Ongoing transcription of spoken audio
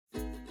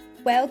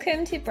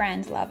Welcome to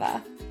Brand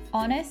Lover,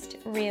 honest,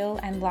 real,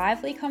 and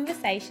lively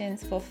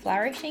conversations for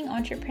flourishing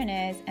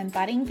entrepreneurs and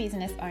budding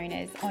business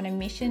owners on a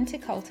mission to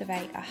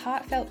cultivate a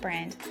heartfelt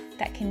brand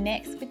that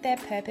connects with their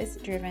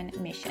purpose-driven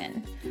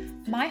mission.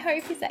 My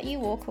hope is that you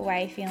walk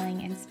away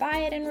feeling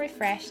inspired and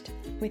refreshed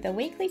with a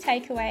weekly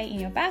takeaway in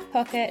your back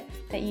pocket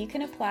that you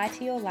can apply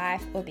to your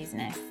life or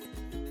business.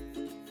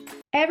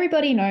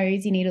 Everybody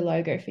knows you need a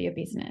logo for your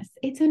business.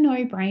 It's a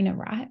no-brainer,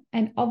 right?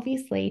 And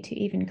obviously, to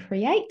even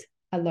create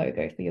a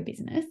logo for your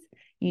business,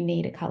 you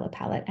need a color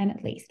palette and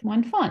at least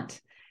one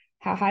font.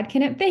 How hard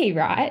can it be,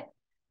 right?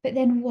 But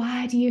then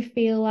why do you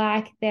feel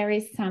like there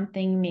is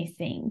something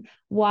missing?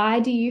 Why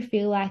do you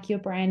feel like your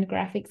brand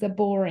graphics are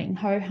boring,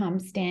 ho-hum,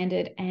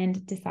 standard,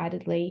 and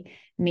decidedly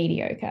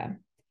mediocre?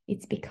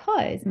 It's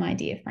because, my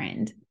dear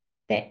friend,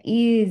 there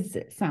is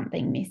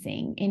something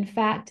missing. In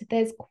fact,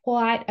 there's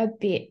quite a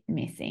bit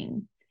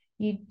missing.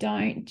 You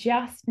don't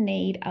just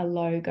need a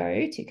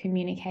logo to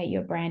communicate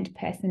your brand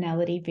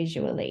personality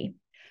visually.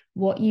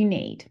 What you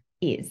need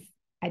is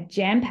a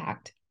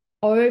jam-packed,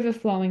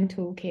 overflowing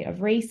toolkit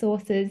of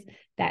resources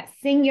that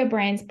sing your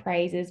brand's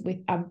praises with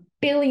a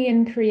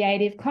billion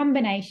creative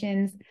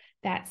combinations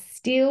that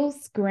still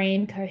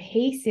scream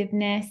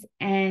cohesiveness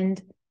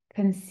and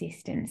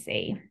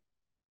consistency.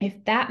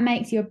 If that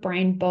makes your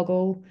brain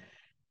boggle,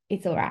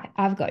 it's all right.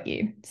 I've got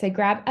you. So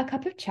grab a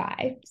cup of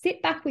chai,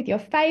 sit back with your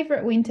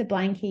favorite winter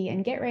blankie,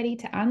 and get ready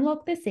to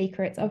unlock the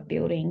secrets of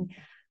building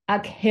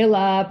a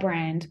killer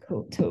brand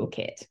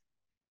toolkit.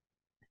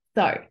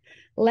 So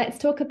let's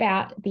talk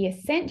about the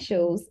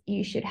essentials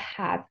you should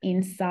have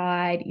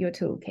inside your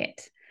toolkit.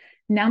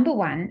 Number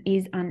one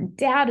is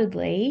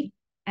undoubtedly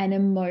an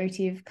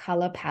emotive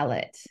color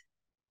palette.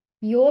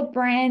 Your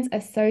brand's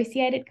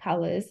associated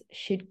colors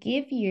should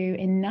give you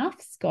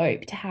enough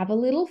scope to have a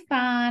little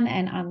fun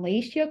and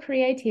unleash your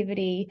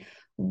creativity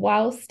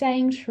while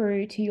staying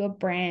true to your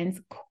brand's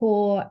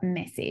core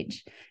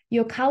message.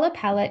 Your color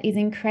palette is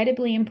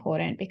incredibly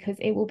important because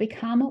it will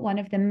become one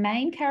of the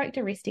main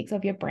characteristics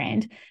of your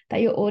brand that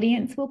your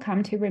audience will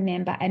come to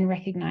remember and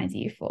recognize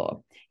you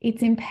for.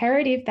 It's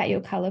imperative that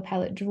your color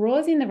palette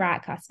draws in the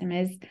right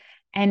customers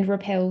and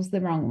repels the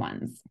wrong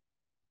ones.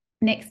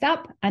 Next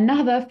up,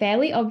 another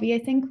fairly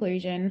obvious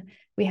inclusion,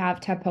 we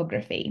have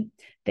typography,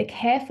 the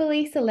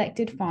carefully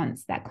selected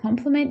fonts that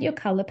complement your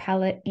color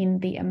palette in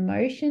the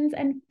emotions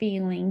and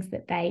feelings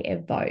that they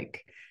evoke.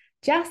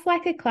 Just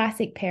like a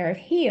classic pair of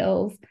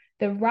heels,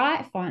 the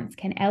right fonts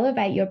can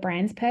elevate your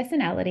brand's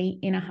personality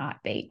in a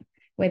heartbeat.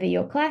 Whether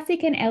you're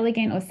classic and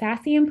elegant or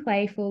sassy and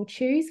playful,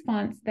 choose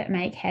fonts that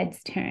make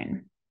heads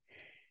turn.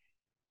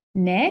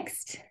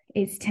 Next,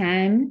 it's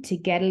time to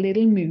get a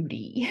little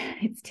moody.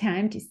 It's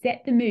time to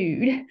set the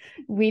mood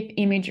with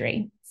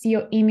imagery. So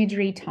your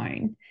imagery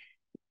tone.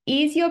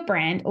 Is your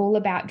brand all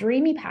about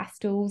dreamy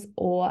pastels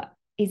or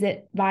is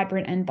it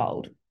vibrant and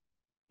bold?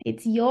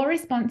 It's your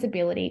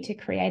responsibility to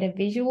create a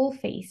visual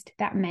feast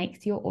that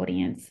makes your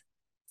audience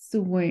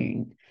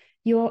swoon.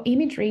 Your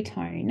imagery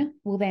tone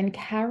will then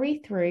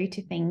carry through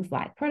to things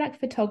like product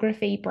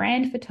photography,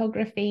 brand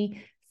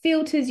photography,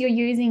 filters you're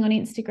using on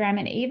Instagram,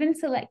 and even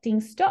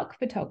selecting stock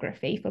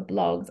photography for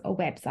blogs or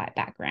website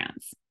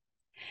backgrounds.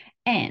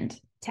 And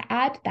to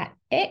add that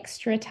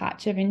extra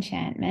touch of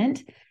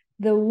enchantment,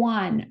 the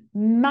one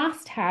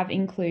must-have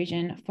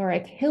inclusion for a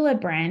killer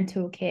brand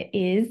toolkit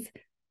is,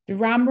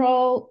 drum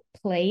roll,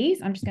 please.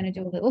 I'm just going to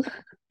do a little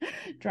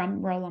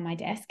drum roll on my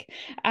desk.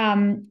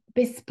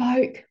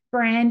 Bespoke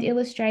brand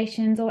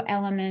illustrations or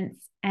elements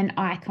and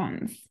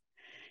icons.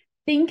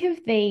 Think of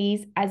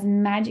these as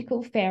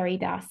magical fairy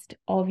dust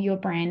of your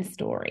brand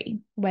story,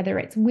 whether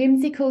it's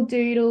whimsical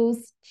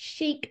doodles,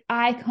 chic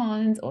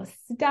icons, or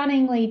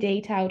stunningly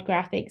detailed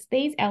graphics.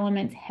 These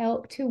elements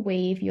help to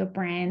weave your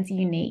brand's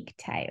unique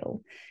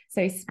tale.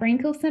 So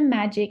sprinkle some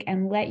magic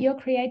and let your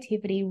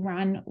creativity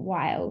run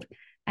wild.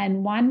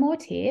 And one more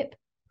tip,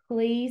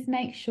 please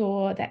make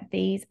sure that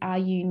these are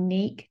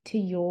unique to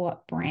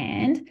your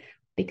brand,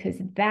 because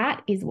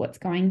that is what's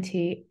going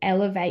to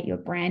elevate your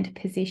brand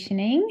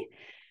positioning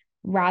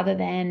rather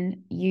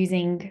than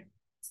using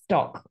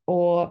stock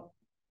or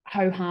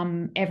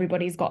ho-hum,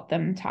 everybody's got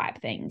them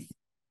type things.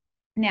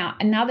 Now,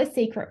 another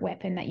secret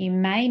weapon that you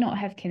may not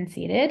have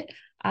considered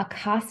are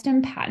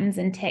custom patterns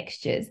and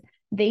textures.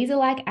 These are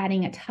like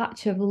adding a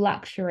touch of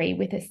luxury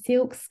with a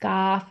silk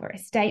scarf or a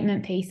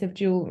statement piece of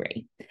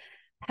jewelry.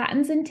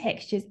 Patterns and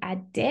textures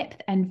add depth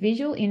and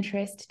visual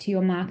interest to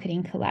your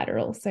marketing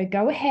collateral. So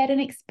go ahead and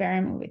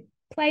experiment with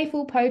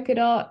playful polka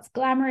dots,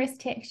 glamorous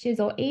textures,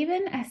 or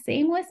even a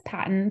seamless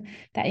pattern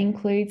that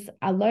includes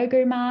a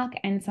logo mark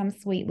and some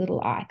sweet little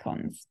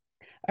icons.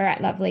 All right,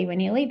 lovely, we're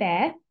nearly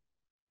there.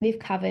 We've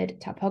covered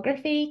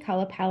typography,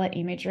 color palette,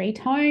 imagery,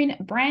 tone,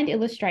 brand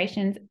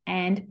illustrations,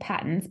 and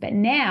patterns. But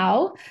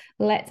now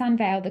let's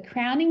unveil the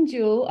crowning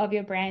jewel of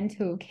your brand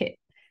toolkit.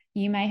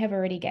 You may have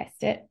already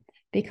guessed it,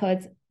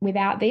 because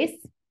without this,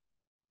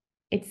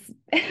 it's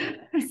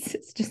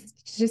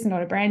just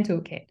not a brand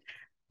toolkit.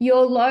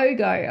 Your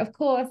logo, of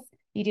course,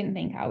 you didn't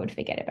think I would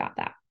forget about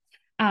that.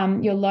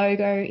 Your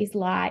logo is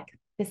like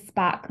the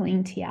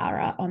sparkling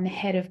tiara on the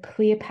head of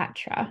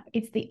Cleopatra.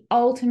 It's the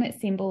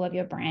ultimate symbol of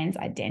your brand's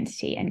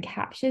identity and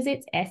captures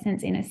its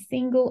essence in a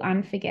single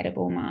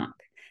unforgettable mark.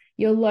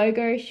 Your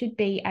logo should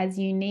be as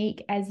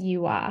unique as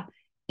you are,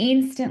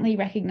 instantly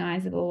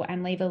recognizable,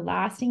 and leave a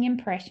lasting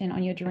impression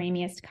on your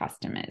dreamiest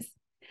customers.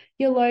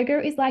 Your logo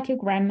is like your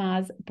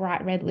grandma's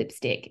bright red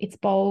lipstick. It's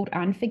bold,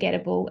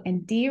 unforgettable,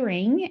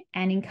 endearing,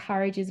 and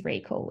encourages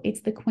recall.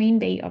 It's the queen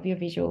bee of your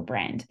visual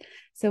brand.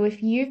 So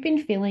if you've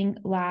been feeling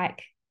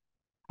like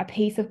a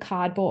piece of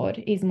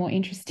cardboard is more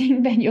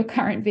interesting than your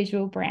current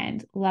visual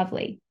brand,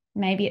 lovely.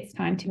 Maybe it's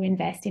time to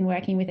invest in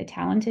working with a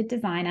talented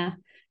designer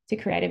to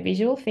create a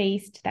visual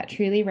feast that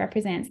truly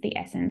represents the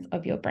essence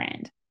of your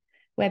brand.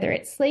 Whether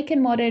it's sleek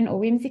and modern or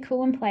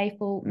whimsical and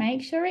playful,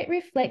 make sure it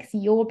reflects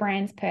your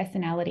brand's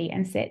personality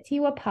and sets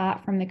you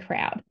apart from the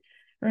crowd.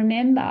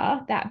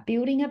 Remember that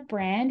building a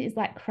brand is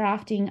like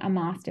crafting a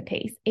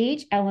masterpiece.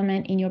 Each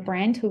element in your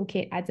brand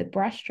toolkit adds a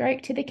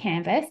brushstroke to the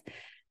canvas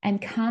and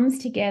comes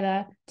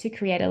together to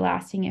create a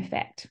lasting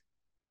effect.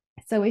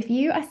 So if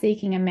you are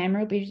seeking a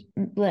memorable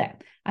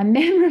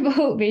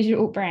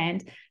visual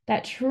brand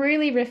that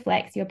truly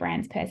reflects your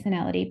brand's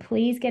personality,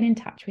 please get in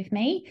touch with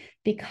me,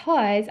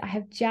 because I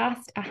have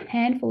just a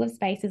handful of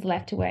spaces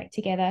left to work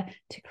together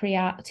to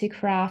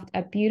craft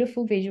a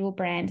beautiful visual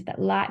brand that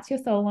lights your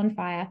soul on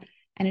fire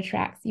and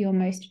attracts your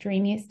most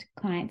dreamiest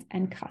clients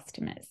and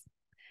customers.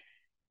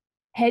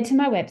 Head to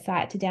my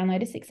website to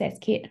download a success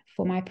kit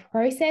for my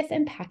process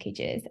and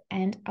packages,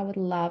 and I would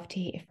love to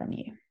hear from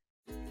you.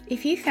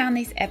 If you found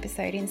this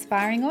episode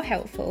inspiring or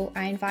helpful,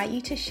 I invite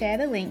you to share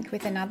the link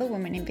with another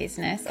woman in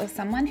business or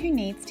someone who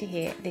needs to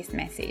hear this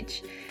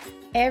message.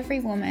 Every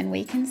woman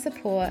we can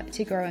support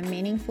to grow a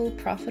meaningful,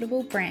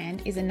 profitable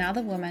brand is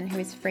another woman who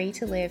is free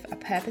to live a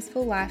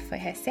purposeful life for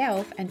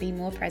herself and be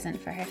more present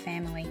for her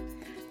family.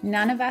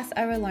 None of us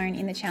are alone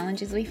in the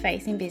challenges we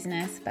face in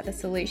business, but the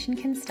solution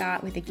can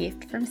start with a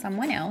gift from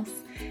someone else,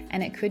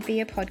 and it could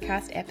be a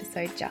podcast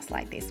episode just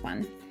like this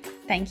one.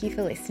 Thank you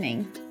for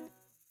listening.